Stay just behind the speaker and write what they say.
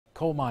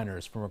Coal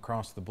miners from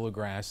across the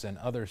Bluegrass and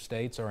other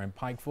states are in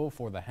Pikeville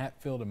for the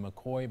Hatfield and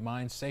McCoy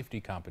Mine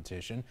Safety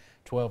Competition.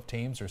 12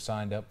 teams are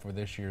signed up for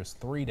this year's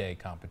 3-day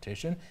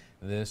competition.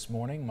 This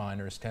morning,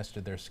 miners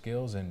tested their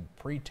skills in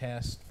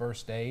pre-test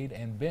first aid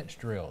and bench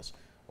drills.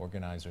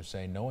 Organizers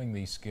say knowing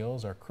these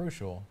skills are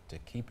crucial to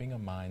keeping a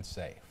mine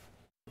safe.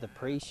 The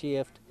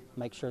pre-shift,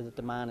 make sure that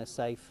the mine is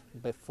safe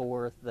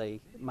before the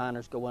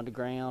miners go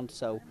underground,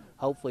 so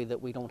hopefully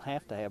that we don't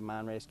have to have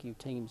mine rescue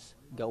teams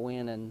go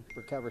in and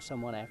recover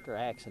someone after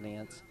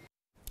accidents.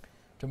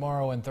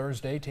 Tomorrow and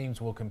Thursday, teams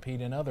will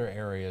compete in other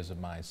areas of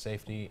mine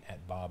safety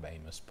at Bob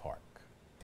Amos Park.